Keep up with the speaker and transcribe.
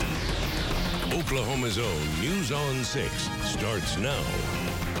Oklahoma's own News on 6 starts now.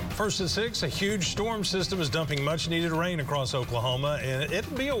 First at 6, a huge storm system is dumping much-needed rain across Oklahoma, and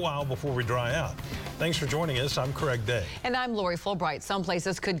it'll be a while before we dry out. Thanks for joining us. I'm Craig Day. And I'm Lori Fulbright. Some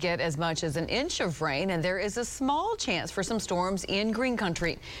places could get as much as an inch of rain, and there is a small chance for some storms in Green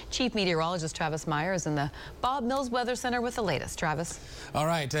Country. Chief Meteorologist Travis Meyer is in the Bob Mills Weather Center with the latest. Travis. All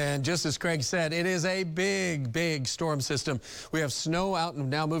right, and just as Craig said, it is a big storm system. We have snow out and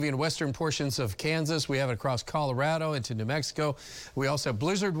now moving in western portions of Kansas. We have it across Colorado into New Mexico. We also have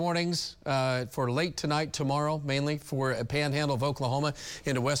blizzard warnings for late tonight, tomorrow, mainly for a panhandle of Oklahoma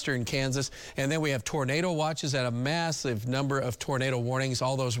into western Kansas. And then we have tornado watches at a massive number of tornado warnings.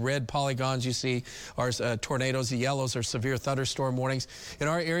 All those red polygons you see are tornadoes. The yellows are severe thunderstorm warnings. In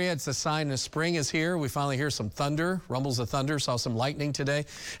our area, it's a sign the spring is here. We finally hear some thunder, rumbles of thunder. Saw some lightning today.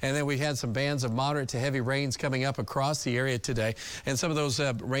 And then we had some bands of moderate to heavy rains coming up across the area today. And some of those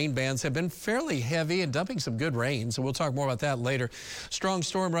rain bands have been fairly heavy and dumping some good rain. So we'll talk more about that later. Strong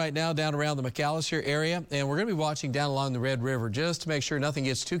storm right now down around the McAllister area. And we're going to be watching down along the Red River just to make sure nothing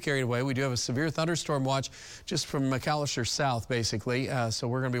gets too carried away. We do have a severe thunderstorm watch just from McAllister south, basically. So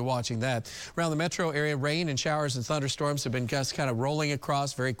we're going to be watching that. Around the metro area, rain and showers and thunderstorms have been just kind of rolling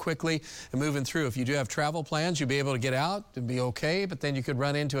across very quickly and moving through. If you do have travel plans, you'll be able to get out and be okay, but then you could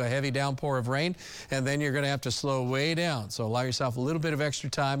run into a heavy downpour of rain, and then you're going to have to slow way down. So allow yourself a little bit of extra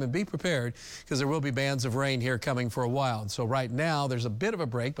time and be prepared, because there will be bands of rain here coming for a while. And so right now, there's a bit of a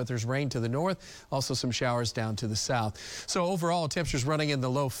break, but there's rain to the north, also some showers down to the south. So overall, temperatures running in the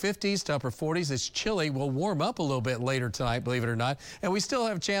low 50s to upper 40s. It's chilly. Will warm up a little bit later tonight, believe it or not. And we still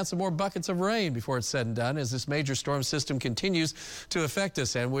have a chance of more buckets of rain before it's said and done as this major storm system continues to affect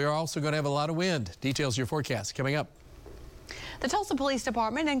us. And we are also going to have a lot of wind. Details of your forecast coming up. The Tulsa Police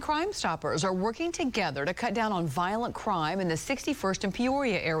Department and Crime Stoppers are working together to cut down on violent crime in the 61st and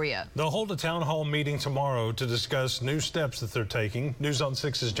Peoria area. They'll hold a town hall meeting tomorrow to discuss new steps that they're taking. News on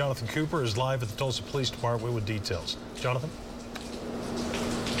 6's Jonathan Cooper is live at the Tulsa Police Department with details. Jonathan?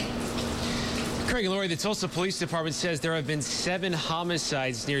 Craig and Lori, the Tulsa Police Department says there have been 7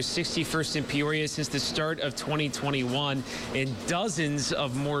 homicides near 61st and Peoria since the start of 2021 and dozens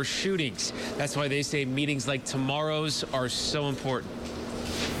of more shootings. That's why they say meetings like tomorrow's are so important.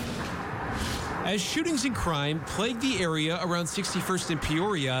 As shootings and crime plague the area around 61st and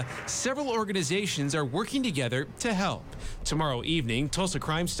Peoria, several organizations are working together to help. Tomorrow evening, Tulsa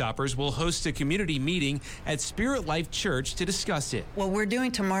Crime Stoppers will host a community meeting at Spirit Life Church to discuss it. What we're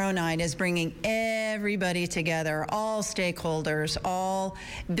doing tomorrow night is bringing everybody together, all stakeholders, all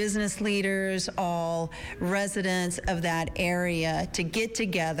business leaders, all residents of that area to get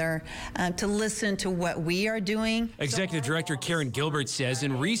together to listen to what we are doing. Executive Director Karen Gilbert says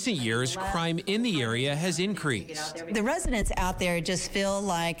in recent years, crime in the area has increased. The residents out there just feel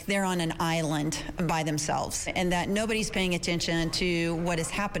like they're on an island by themselves and that nobody's paying attention to what is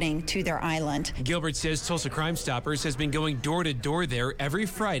happening to their island. Gilbert says Tulsa Crime Stoppers has been going door to door there every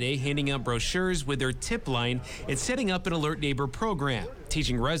Friday, handing out brochures with their tip line and setting up an alert neighbor program,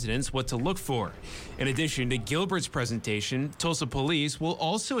 teaching residents what to look for. In addition to Gilbert's presentation, Tulsa Police will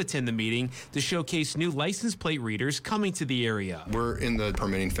also attend the meeting to showcase new license plate readers coming to the area. We're in the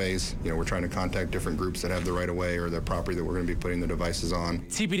permitting phase. We're trying to contact different groups that have the right of way or the property that we're going to be putting the devices on.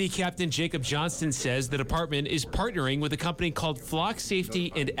 TPD Captain Jacob Johnston says the department is partnering with a company called Flock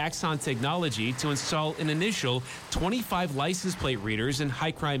Safety and Axon Technology to install an initial 25 license plate readers in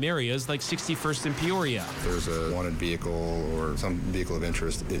high crime areas like 61st and Peoria. If there's a wanted vehicle or some vehicle of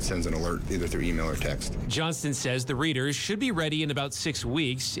interest, it sends an alert either through email or text. Johnston says the readers should be ready in about 6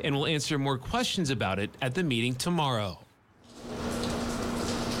 weeks and will answer more questions about it at the meeting tomorrow.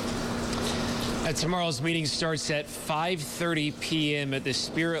 Tomorrow's meeting starts at 5:30 p.m. at the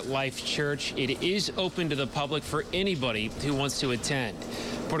Spirit Life Church. It is open to the public for anybody who wants to attend.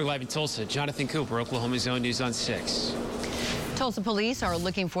 Reporting live in Tulsa, Jonathan Cooper, Oklahoma's own News on 6. Tulsa police are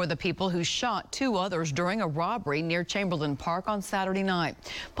looking for the people who shot 2 others during a robbery near Chamberlain Park on Saturday night.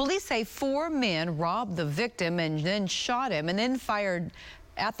 Police say 4 men robbed the victim and then shot him and then fired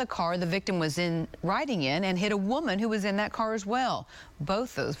at the car the victim was riding in and hit a woman who was in that car as well.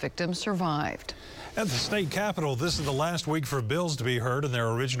 Both those victims survived. At the state capitol, this is the last week for bills to be heard in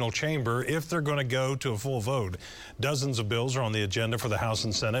their original chamber if they're going to go to a full vote. Dozens of bills are on the agenda for the House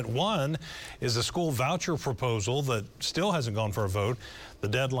and Senate. One is a school voucher proposal that still hasn't gone for a vote. The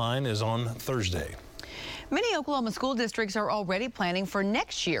deadline is on Thursday. Many Oklahoma school districts are already planning for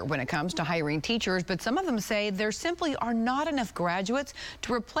next year when it comes to hiring teachers, but some of them say there simply are not enough graduates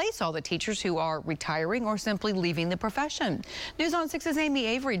to replace all the teachers who are retiring or simply leaving the profession. News on 6's Amy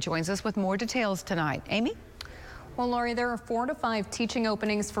Avery joins us with more details tonight. Amy? Well, Lori, there are 4 to 5 teaching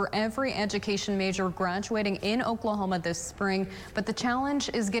openings for every education major graduating in Oklahoma this spring, but the challenge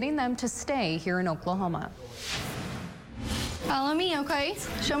is getting them to stay here in Oklahoma. Follow me, okay?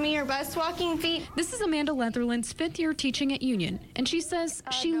 Show me your best walking feet. This is Amanda Leatherland's 5th year teaching at Union, and she says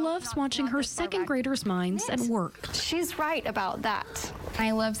she loves watching her second graders' minds at work. She's right about that.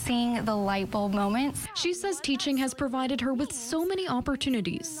 I love seeing the light bulb moments. She says teaching has provided her with so many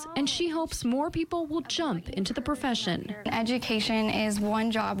opportunities, and she hopes more people will jump into the profession. Education is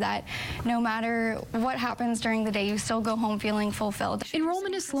one job that no matter what happens during the day, you still go home feeling fulfilled.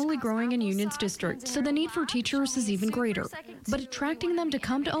 Enrollment is slowly growing in Union's district, so the need for teachers is even greater. But attracting them to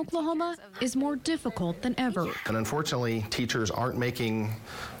come to Oklahoma is more difficult than ever. And unfortunately, teachers aren't making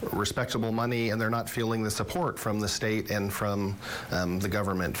respectable money, and they're not feeling the support from the state and from the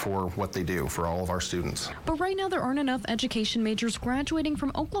government for what they do for all of our students. But right now, there aren't enough education majors graduating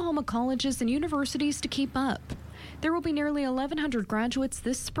from Oklahoma colleges and universities to keep up. There will be nearly 1,100 graduates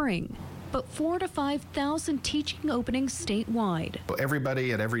this spring, but 4,000 to 5,000 teaching openings statewide.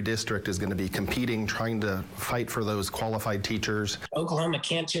 Everybody at every district is going to be competing, trying to fight for those qualified teachers. Oklahoma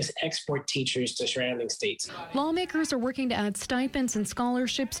can't just export teachers to surrounding states. Lawmakers are working to add stipends and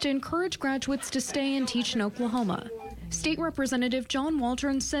scholarships to encourage graduates to stay and teach in Oklahoma. State Representative John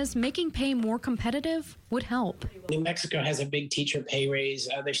Waldron says making pay more competitive would help. New Mexico has a big teacher pay raise.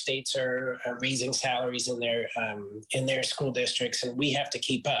 Other states are raising salaries in their school districts, and we have to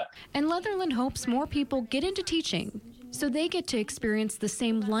keep up. And Leatherland hopes more people get into teaching so they get to experience the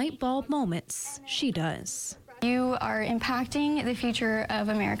same light bulb moments she does. You are impacting the future of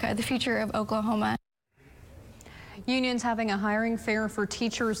America, the future of Oklahoma. Union's having a hiring fair for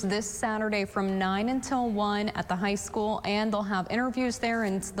teachers this Saturday from 9 until 1 at the high school, and they'll have interviews there,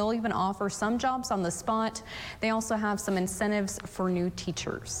 and they'll even offer some jobs on the spot. They also have some incentives for new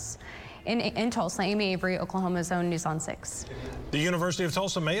teachers. In Tulsa, Amy Avery, Oklahoma's own News on 6. The University of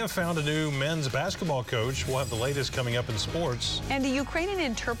Tulsa may have found a new men's basketball coach. We'll have the latest coming up in sports. And a Ukrainian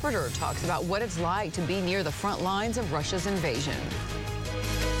interpreter talks about what it's like to be near the front lines of Russia's invasion.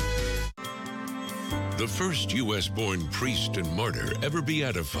 The first U.S.-born priest and martyr ever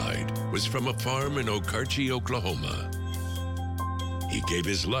beatified was from a farm in Okarche, Oklahoma. He gave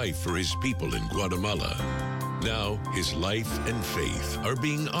his life for his people in Guatemala. Now, his life and faith are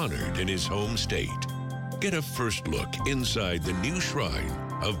being honored in his home state. Get a first look inside the new shrine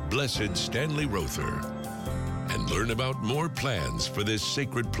of Blessed Stanley Rother and learn about more plans for this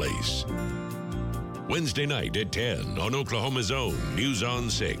sacred place. Wednesday night at 10 on Oklahoma's own News on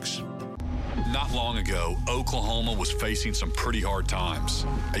 6. Not long ago, Oklahoma was facing some pretty hard times.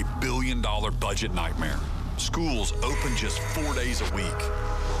 A billion-dollar budget nightmare. Schools open just 4 days a week.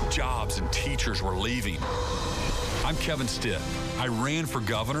 Jobs and teachers were leaving. I'm Kevin Stitt. I ran for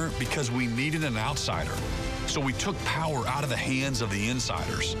governor because we needed an outsider. So we took power out of the hands of the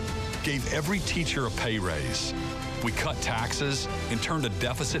insiders, gave every teacher a pay raise. We cut taxes and turned a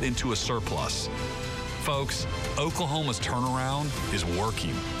deficit into a surplus. Folks, Oklahoma's turnaround is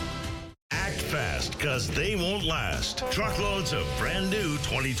working. Act fast, because they won't last. Truckloads of brand new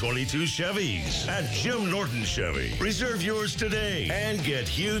 2022 Chevys at Jim Norton Chevy. Reserve yours today and get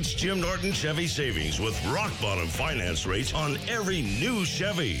huge Jim Norton Chevy savings with rock-bottom finance rates on every new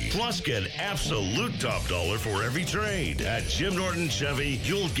Chevy. Plus, get absolute top dollar for every trade. At Jim Norton Chevy,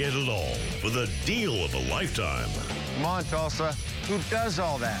 you'll get it all with a deal of a lifetime. Come on, Tulsa. Who does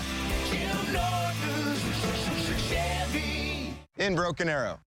all that? Jim Norton Chevy. In Broken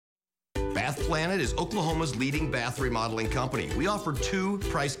Arrow. Bath Planet is Oklahoma's leading bath remodeling company. We offer 2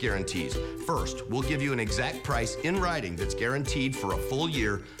 price guarantees. First, we'll give you an exact price in writing that's guaranteed for a full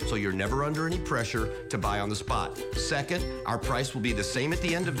year, so you're never under any pressure to buy on the spot. Second, our price will be the same at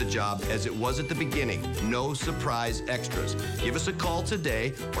the end of the job as it was at the beginning. No surprise extras. Give us a call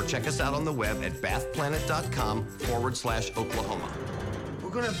today or check us out on the web at bathplanet.com/Oklahoma. We're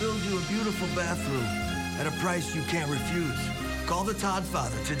gonna build you a beautiful bathroom at a price you can't refuse. Call the Todd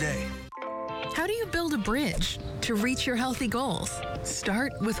Father today. How do you build a bridge to reach your healthy goals?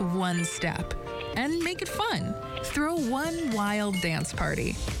 Start with one step and make it fun. Throw one wild dance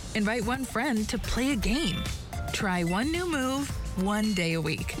party. Invite one friend to play a game. Try one new move 1 day a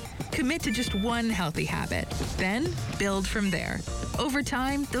week. Commit to just one healthy habit. Then build from there. Over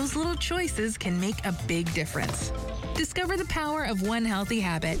time, those little choices can make a big difference. Discover the power of one healthy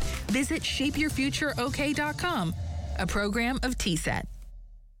habit. Visit shapeyourfutureok.com, a program of TSET.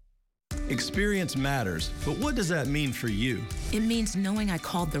 Experience matters, but what does that mean for you? It means knowing I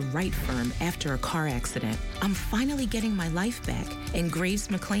called the right firm after a car accident. I'm finally getting my life back, and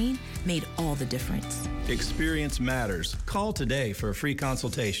Graves McLean made all the difference. Experience matters. Call today for a free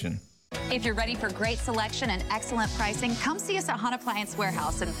consultation. If you're ready for great selection and excellent pricing, come see us at Hunt Appliance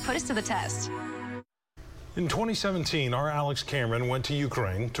Warehouse and put us to the test. In 2017, our Alex Cameron went to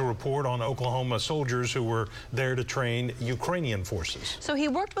Ukraine to report on Oklahoma soldiers who were there to train Ukrainian forces. So he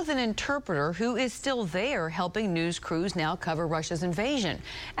worked with an interpreter who is still there helping news crews now cover Russia's invasion.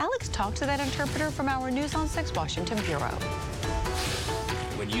 Alex talked to that interpreter from our News on 6 Washington bureau.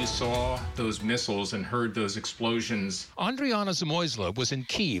 When you saw those missiles and heard those explosions. Andriana Zamoisla was in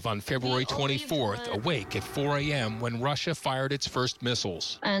Kyiv on February 24th, awake at 4 a.m. when Russia fired its first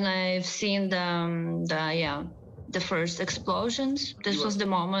missiles. And I've seen the first explosions. This was the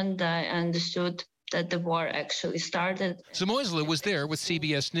moment I understood that the war actually started. Zamoisla was there with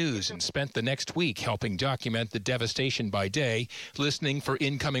CBS News and spent the next week helping document the devastation by day, listening for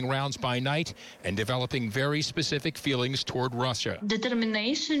incoming rounds by night, and developing very specific feelings toward Russia.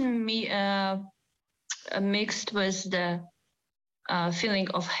 Determination mixed with the feeling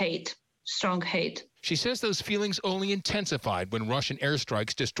of hate, strong hate. She says those feelings only intensified when Russian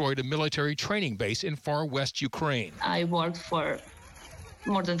airstrikes destroyed a military training base in far west Ukraine. I worked for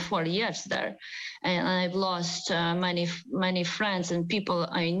more than 4 years there, and I've lost many friends and people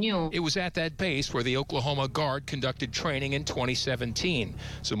I knew. It was at that base where the Oklahoma Guard conducted training in 2017.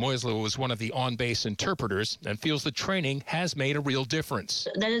 Zamoisla was one of the on-base interpreters and feels the training has made a real difference.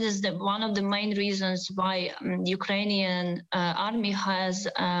 That is one of the main reasons why Ukrainian army has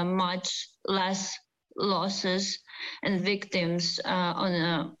much less losses and victims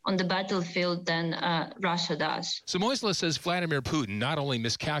on the battlefield than Russia does. Zamoisla says Vladimir Putin not only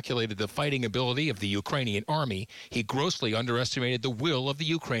miscalculated the fighting ability of the Ukrainian army, he grossly underestimated the will of the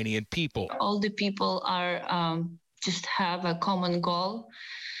Ukrainian people. All the people are just have a common goal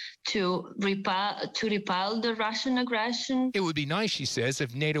to repel the Russian aggression. It would be nice, she says,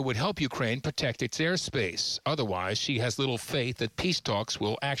 if NATO would help Ukraine protect its airspace. Otherwise, she has little faith that peace talks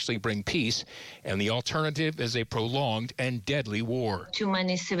will actually bring peace, and the alternative is a prolonged and deadly war. Too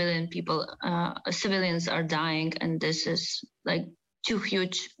many civilians are dying, and this is like too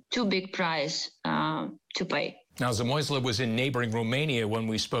big price to pay. Now, Zamoisla was in neighboring Romania when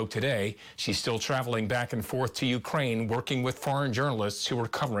we spoke today. She's still traveling back and forth to Ukraine, working with foreign journalists who are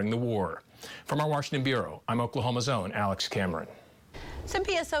covering the war. From our Washington bureau, I'm Oklahoma's own Alex Cameron. Some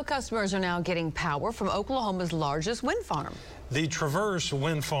PSO customers are now getting power from Oklahoma's largest wind farm. The Traverse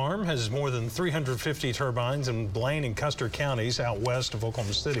Wind Farm has more than 350 turbines in Blaine and Custer counties out west of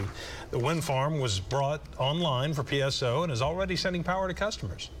Oklahoma City. The wind farm was brought online for PSO and is already sending power to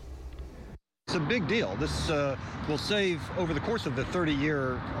customers. It's a big deal. This will save, over the course of the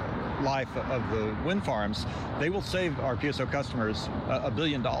 30-year life of the wind farms, they will save our PSO customers $1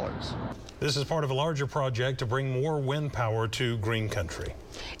 billion. This is part of a larger project to bring more wind power to Green Country.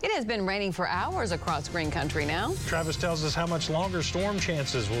 It has been raining for hours across Green Country now. Travis tells us how much longer storm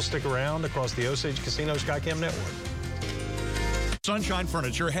chances will stick around across the Osage Casino Skycam network. Sunshine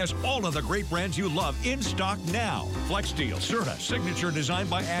Furniture has all of the great brands you love in stock now. FlexSteel, Serta, Signature designed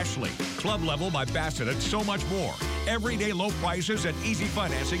by Ashley, Club Level by Bassett, and so much more. Everyday low prices and easy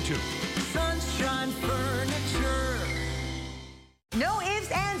financing too. Sunshine Furniture. No ifs,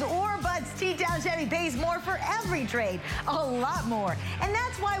 ands, or buts. T-Town Chevy pays more for every trade. A lot more. And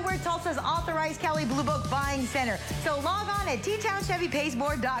that's why we're Tulsa's authorized Kelley Blue Book buying center. So log on at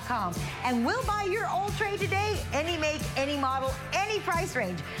TTownChevyPaysMore.com and we'll buy your old trade today. Any make, any model, any price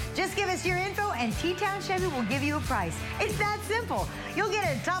range. Just give us your info and T-Town Chevy will give you a price. It's that simple. You'll get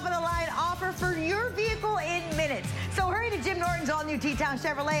a top-of-the-line offer for your vehicle in minutes. So hurry to Jim Norton's all-new T-Town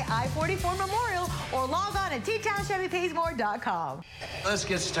Chevrolet I-44 Memorial or log on at TTownChevyPaysMore.com. Let's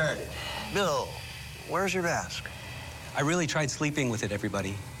get started. Bill, where's your mask? I really tried sleeping with it,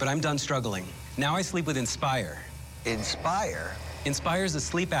 everybody, but I'm done struggling. Now I sleep with Inspire. Inspire? Inspire's a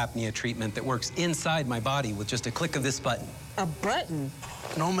sleep apnea treatment that works inside my body with just a click of this button. A button?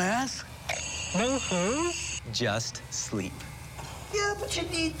 No mask? No hose? Just sleep. Yeah, but you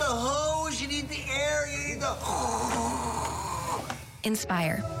need the hose, you need the air, you need the...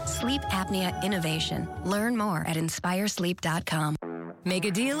 Inspire. Sleep apnea innovation. Learn more at inspiresleep.com.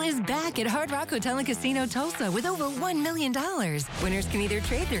 Mega Deal is back at Hard Rock Hotel and Casino Tulsa with over $1 million. Winners can either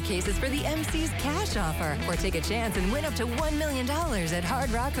trade their cases for the MC's cash offer or take a chance and win up to $1 million at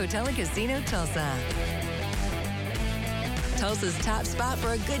Hard Rock Hotel and Casino Tulsa. Tulsa's top spot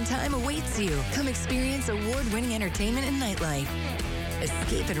for a good time awaits you. Come experience award-winning entertainment and nightlife.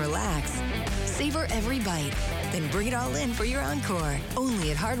 Escape and relax. Savor every bite. Then bring it all in for your encore. Only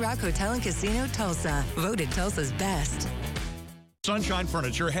at Hard Rock Hotel and Casino Tulsa. Voted Tulsa's best. Sunshine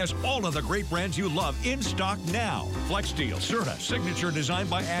Furniture has all of the great brands you love in stock now. FlexSteel, Serta, Signature designed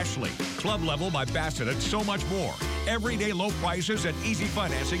by Ashley, Club Level by Bassett, and so much more. Everyday low prices and easy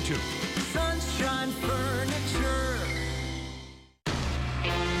financing too. Sunshine Furniture.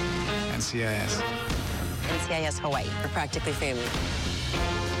 NCIS. NCIS Hawaii. We're practically family.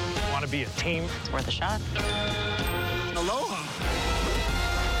 Want to be a team? It's worth a shot. Aloha.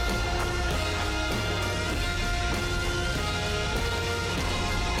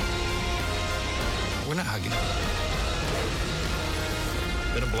 We're not hugging.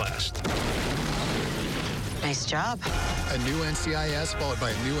 Been a blast. Nice job. A new NCIS followed by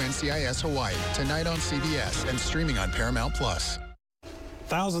a new NCIS Hawaii. Tonight on CBS and streaming on Paramount+.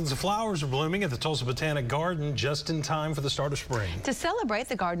 Thousands of flowers are blooming at the Tulsa Botanic Garden just in time for the start of spring. To celebrate,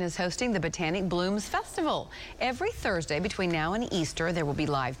 the garden is hosting the Botanic Blooms Festival. Every Thursday between now and Easter, there will be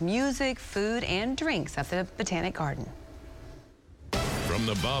live music, food, and drinks at the Botanic Garden. From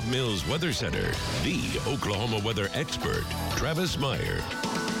the Bob Mills Weather Center, the Oklahoma weather expert, Travis Meyer.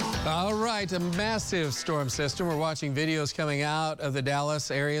 All right, a massive storm system. We're watching videos coming out of the Dallas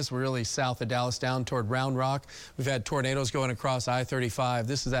areas. We're really south of Dallas down toward Round Rock. We've had tornadoes going across I-35.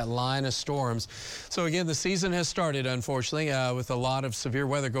 This is that line of storms. So again, the season has started, unfortunately, with a lot of severe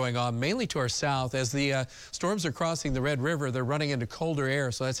weather going on, mainly to our south. As the storms are crossing the Red River, they're running into colder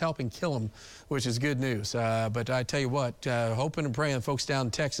air, so that's helping kill them, which is good news. But I tell you what, hoping and praying folks down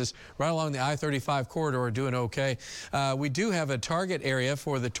in Texas, right along the I-35 corridor, are doing okay. We do have a target area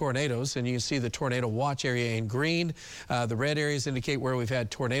for the tornadoes, and you can see the tornado watch area in green. The red areas indicate where we've had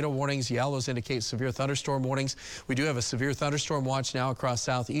tornado warnings. Yellows indicate severe thunderstorm warnings. We do have a severe thunderstorm watch now across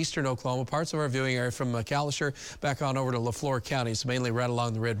southeastern Oklahoma, parts of our viewing area from McAllister back on over to LaFleur County. It's mainly right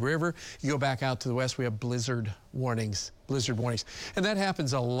along the Red River. You go back out to the west, we have blizzard warnings. And that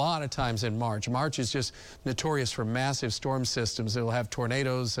happens a lot of times in March. March is just notorious for massive storm systems. They'll have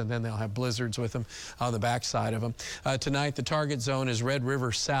tornadoes, and then they'll have blizzards with them on the backside of them. Tonight, the target zone is Red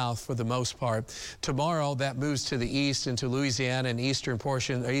River south for the most part. Tomorrow, that moves to the east into Louisiana and eastern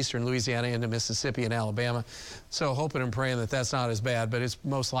Louisiana into Mississippi and Alabama. So hoping and praying that that's not as bad, but it's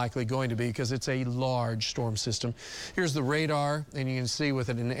most likely going to be because it's a large storm system. Here's the radar, and you can see with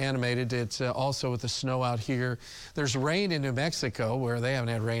it animated. It's also with the snow out here. There's rain in New Mexico, where they haven't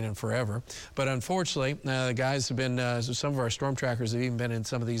had rain in forever. But unfortunately, the guys have been, some of our storm trackers have even been in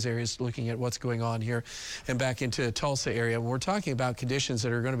some of these areas looking at what's going on here and back into the Tulsa area. We're talking about conditions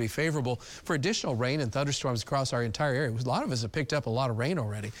that are going to be favorable for additional rain and thunderstorms across our entire area. A lot of us have picked up a lot of rain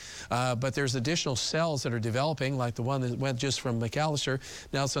already, but there's additional cells that are developing, like the one that went just from McAllister.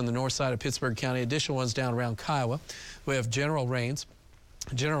 Now it's on the north side of Pittsburgh County. Additional ones down around Kiowa. We have general rains.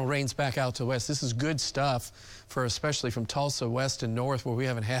 General rains back out to the west. This is good stuff for especially from Tulsa west and north, where we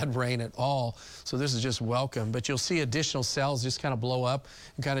haven't had rain at all. So this is just welcome. But you'll see additional cells just kind of blow up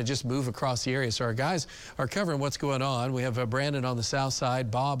and kind of just move across the area. So our guys are covering what's going on. We have Brandon on the south side,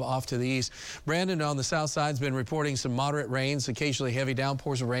 Bob off to the east. Brandon on the south side has been reporting some moderate rains, occasionally heavy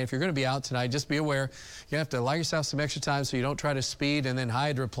downpours of rain. If you're going to be out tonight, just be aware you have to allow yourself some extra time so you don't try to speed and then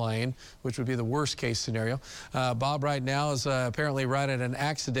hydroplane, which would be the worst case scenario. Bob right now is apparently right at an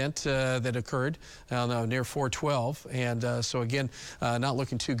accident that occurred near 412, and so again, not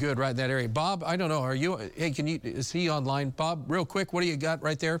looking too good right in that area. Bob, I don't know, are you, hey, is he online? Bob, real quick, what do you got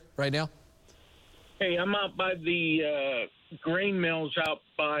right there right now? Hey, I'm out by the grain mills out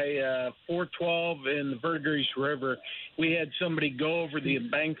by 412 and the Verdigris River. We had somebody go over the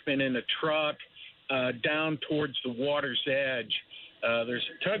embankment in a truck down towards the water's edge. There's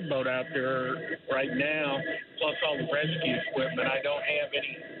a tugboat out there right now, plus all the rescue equipment. I don't have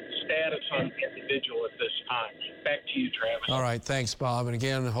any status on the individual at this time. Back to you, Travis. All right, thanks, Bob. And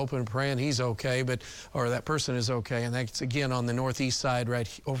again, hoping and praying he's okay, or that person is okay. And that's again on the northeast side, right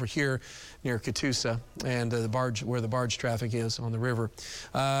over here near Catoosa, and the barge, where the barge traffic is on the river.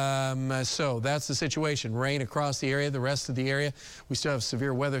 So that's the situation. Rain across the area. The rest of the area, we still have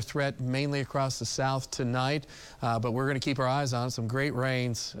severe weather threat, mainly across the south tonight. But we're going to keep our eyes on some great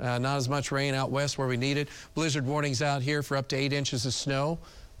rains. Not as much rain out west where we need it. Blizzard warnings out here for up to 8 inches of snow.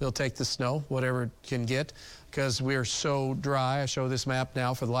 They'll take the snow, whatever it can get, because we're so dry. I show this map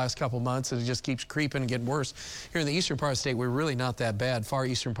now for the last couple months, and it just keeps creeping and getting worse. Here in the eastern part of the state, we're really not that bad, far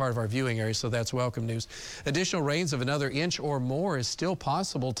eastern part of our viewing area, so that's welcome news. Additional rains of another inch or more is still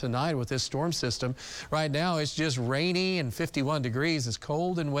possible tonight with this storm system. Right now, it's just rainy and 51 degrees. It's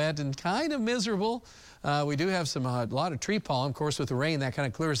cold and wet and kind of miserable. We do have a lot of tree pollen. Of course, with the rain, that kind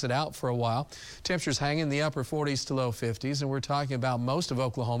of clears it out for a while. Temperatures hang in the upper 40s to low 50s, and we're talking about most of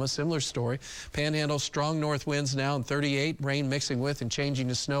Oklahoma. Similar story. Panhandle, strong north winds now in 38, rain mixing with and changing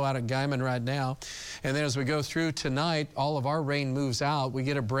to snow out at Guyman right now. And then as we go through tonight, all of our rain moves out. We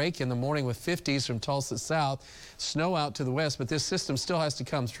get a break in the morning with 50s from Tulsa south, snow out to the west, but this system still has to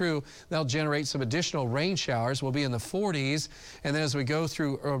come through. That'll generate some additional rain showers. We'll be in the 40s, and then as we go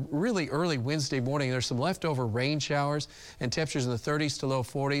through really early Wednesday morning, there's some leftover rain showers and temperatures in the 30s to low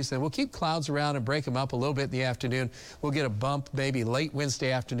 40s. And we'll keep clouds around and break them up a little bit in the afternoon. We'll get a bump maybe late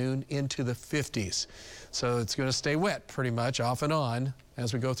Wednesday afternoon into the 50s. So it's going to stay wet pretty much off and on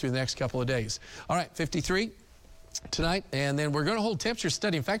as we go through the next couple of days. All right, 53 tonight, and then we're going to hold temperature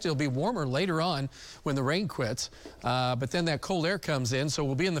steady. In fact, it'll be warmer later on when the rain quits, but then that cold air comes in, so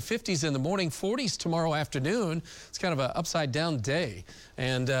we'll be in the 50s in the morning, 40s tomorrow afternoon. It's kind of an upside-down day,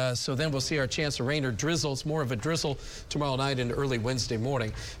 and so then we'll see our chance of rain or drizzle. It's more of a drizzle tomorrow night and early Wednesday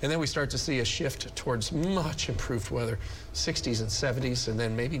morning, and then we start to see a shift towards much improved weather, 60s and 70s, and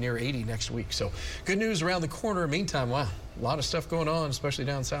then maybe near 80 next week. So good news around the corner. Meantime, wow, a lot of stuff going on, especially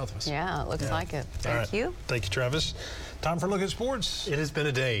down south of us. Yeah, it looks like it. Thank you. Thank you, Travis. Time for a look at sports. It has been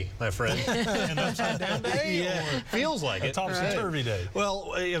a day, my friend. An upside-down day? Yeah, feels like it. A topsy-turvy day.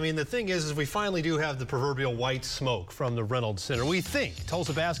 Well, I mean, the thing is we finally do have the proverbial white smoke from the Reynolds Center. We think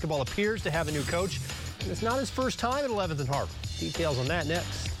Tulsa basketball appears to have a new coach, and it's not his first time at 11th and Harbor. Details on that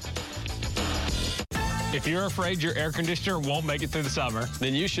next. If you're afraid your air conditioner won't make it through the summer,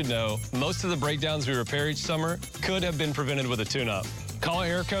 then you should know most of the breakdowns we repair each summer could have been prevented with a tune-up. Call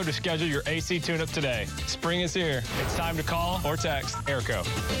Airco to schedule your AC tune-up today. Spring is here. It's time to call or text Airco.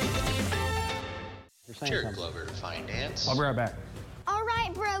 Jerry Glover Finance. I'll be right back. All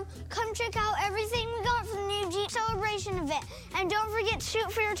right, bro. Come check out everything we got for the new Jeep Celebration event. And don't forget to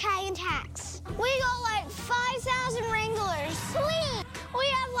shoot for your tag and tax. We got like 5,000 Wranglers. Sweet! We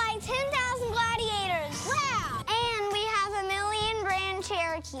have like 10,000 Gladiators. Wow! And we have 1 million Grand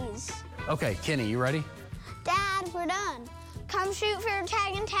Cherokees. Okay, Kenny, you ready? Dad, we're done. Come shoot for your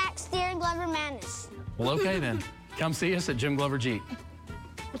tag and tax during Glover Madness. Well, okay then. Come see us at Jim Glover Jeep.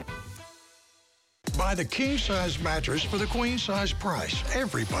 Buy the king-size mattress for the queen-size price.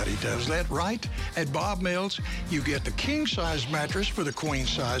 Everybody does that, right? At Bob Mills, you get the king-size mattress for the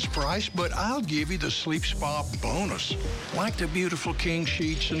queen-size price, but I'll give you the Sleep Spa bonus, like the beautiful king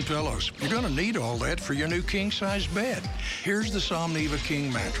sheets and pillows. You're going to need all that for your new king-size bed. Here's the Somniva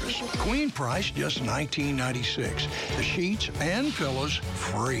King mattress. Queen price, just $19.96. The sheets and pillows,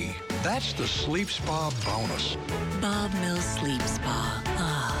 free. That's the Sleep Spa bonus. Bob Mills Sleep Spa.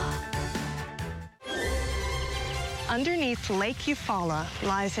 Underneath Lake Eufaula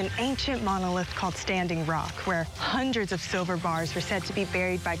lies an ancient monolith called Standing Rock, where hundreds of silver bars were said to be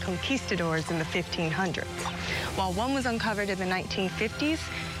buried by conquistadors in the 1500s. While one was uncovered in the 1950s,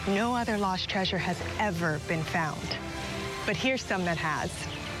 no other lost treasure has ever been found. But here's some that has.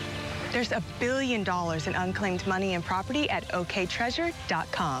 There's $1 billion in unclaimed money and property at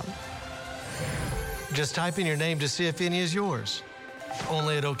oktreasure.com. Just type in your name to see if any is yours.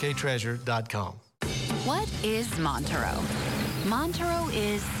 Only at oktreasure.com. What is Montero? Montero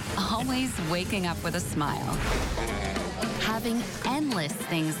is always waking up with a smile, having endless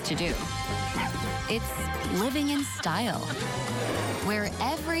things to do. It's living in style, where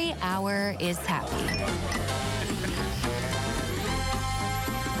every hour is happy.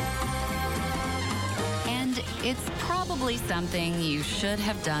 And it's probably something you should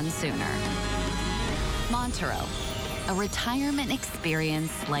have done sooner. Montero, a retirement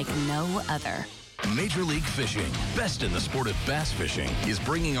experience like no other. Major League Fishing, best in the sport of bass fishing, is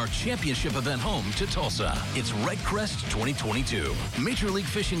bringing our championship event home to Tulsa. It's Red Crest 2022, Major League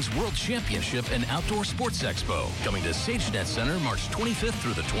Fishing's World Championship and Outdoor Sports Expo, coming to SageNet Center March 25th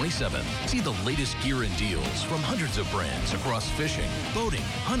through the 27th. See the latest gear and deals from hundreds of brands across fishing, boating,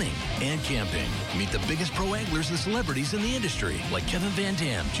 hunting, and camping. Meet the biggest pro anglers and celebrities in the industry, like Kevin Van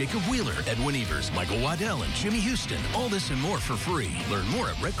Dam, Jacob Wheeler, Edwin Evers, Michael Waddell, and Jimmy Houston. All this and more for free. Learn more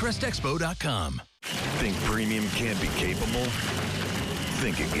at redcrestexpo.com. Think premium can't be capable?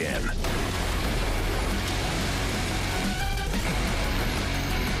 Think again.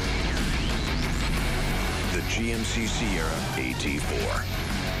 The GMC Sierra AT4.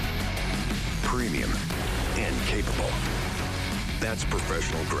 Premium and capable. That's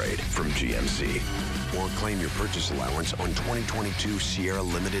professional grade from GMC. Or claim your purchase allowance on 2022 Sierra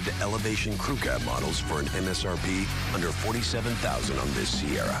Limited Elevation Crew Cab models for an MSRP under $47,000 on this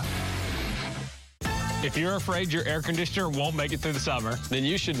Sierra. If you're afraid your air conditioner won't make it through the summer, then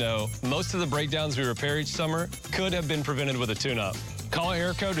you should know most of the breakdowns we repair each summer could have been prevented with a tune-up. Call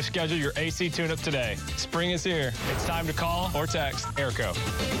Airco to schedule your AC tune-up today. Spring is here. It's time to call or text Airco.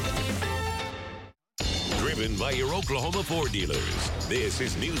 Driven by your Oklahoma Ford dealers. This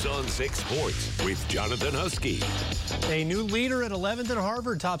is News on 6 Sports with Jonathan Husky. A new leader at 11th and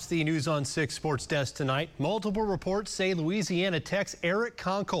Harvard tops the News on 6 Sports desk tonight. Multiple reports say Louisiana Tech's Eric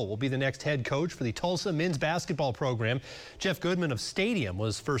Konkol will be the next head coach for the Tulsa men's basketball program. Jeff Goodman of Stadium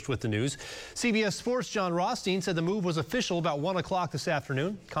was first with the news. CBS Sports' John Rothstein said the move was official about 1 o'clock this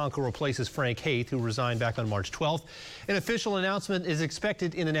afternoon. Konkol replaces Frank Haith, who resigned back on March 12th. An official announcement is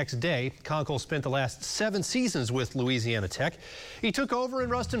expected in the next day. Konkol spent the last 7 seasons with Louisiana Tech. He took over in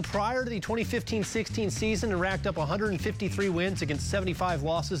Ruston prior to the 2015-16 season and racked up 153 wins against 75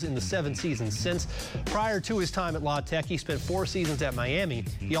 losses in the 7 seasons since. Prior to his time at La Tech, he spent 4 seasons at Miami.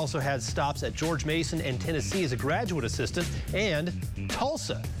 He also had stops at George Mason and Tennessee as a graduate assistant and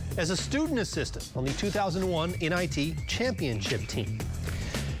Tulsa as a student assistant on the 2001 NIT championship team.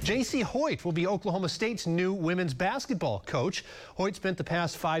 J.C. Hoyt will be Oklahoma State's new women's basketball coach. Hoyt spent the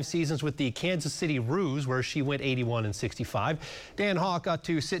past 5 seasons with the Kansas City Roos, where she went 81-65. Dan Hawk got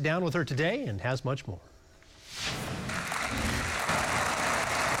to sit down with her today and has much more.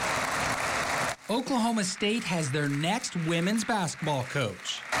 Oklahoma State has their next women's basketball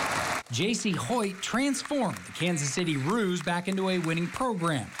coach. J.C. Hoyt transformed the Kansas City Roos back into a winning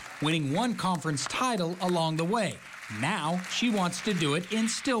program, winning 1 conference title along the way. Now she wants to do it in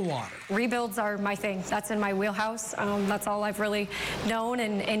Stillwater. Rebuilds are my thing. That's in my wheelhouse. That's all I've really known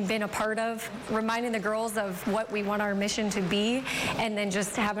and been a part of, reminding the girls of what we want our mission to be, and then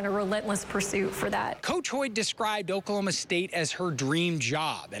just having a relentless pursuit for that. Coach Hoyt described Oklahoma State as her dream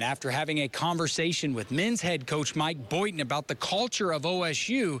job, and after having a conversation with men's head coach Mike Boynton about the culture of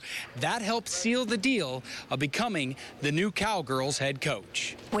OSU, that helped seal the deal of becoming the new Cowgirls head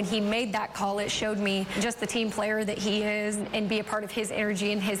coach. When he made that call, it showed me just the team player that he is and be a part of his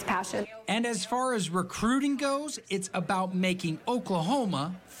energy and his passion. And as far as recruiting goes, it's about making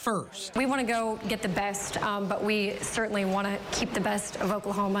Oklahoma first. We want to go get the best, but we certainly want to keep the best of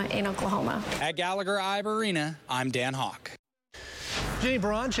Oklahoma in Oklahoma. At Gallagher Ibe Arena, I'm Dan Hawk. Jenny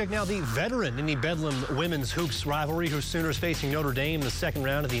Baranczyk, now the veteran in the Bedlam women's hoops rivalry, whose Sooners facing Notre Dame in the second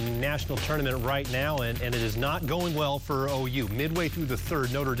round of the national tournament right now, and it is not going well for OU. Midway through the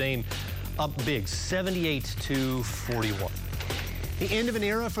third, Notre Dame up big, 78-41. The end of an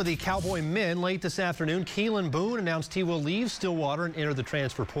era for the Cowboy men. Late this afternoon, Keelan Boone announced he will leave Stillwater and enter the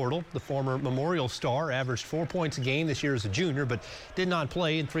transfer portal. The former Memorial star averaged 4 points a game this year as a junior, but did not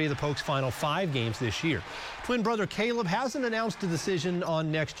play in 3 of the Pokes' final 5 games this year. Twin brother Caleb hasn't announced a decision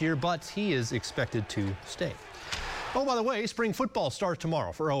on next year, but he is expected to stay. Oh, by the way, spring football starts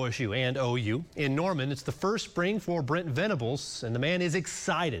tomorrow for OSU and OU. In Norman, it's the first spring for Brent Venables, and the man is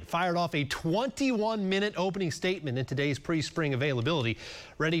excited. Fired off a 21-minute opening statement in today's pre-spring availability,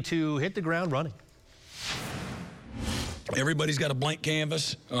 ready to hit the ground running. Everybody's got a blank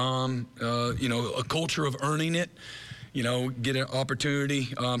canvas, a culture of earning it. Get an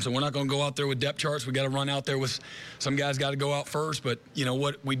opportunity. So we're not going to go out there with depth charts. We got to run out there with some guys got to go out first. But,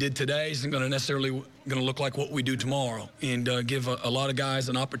 what we did today isn't going to necessarily going to look like what we do tomorrow, and give a lot of guys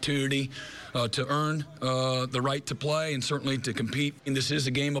an opportunity to earn the right to play and certainly to compete. And this is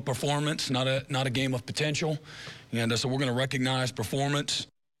a game of performance, not a game of potential. And so we're going to recognize performance.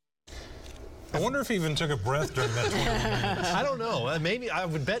 I wonder if he even took a breath during that 20 minutes. I don't know. Maybe. I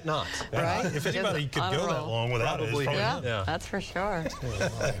would bet not. Right? If anybody could go that long without it, it's probably yeah, that's for sure.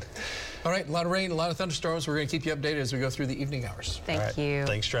 All right, a lot of rain, a lot of thunderstorms. We're going to keep you updated as we go through the evening hours. Thank you.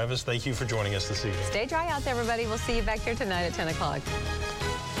 Thanks, Travis. Thank you for joining us this evening. Stay dry out there, everybody. We'll see you back here tonight at 10 o'clock.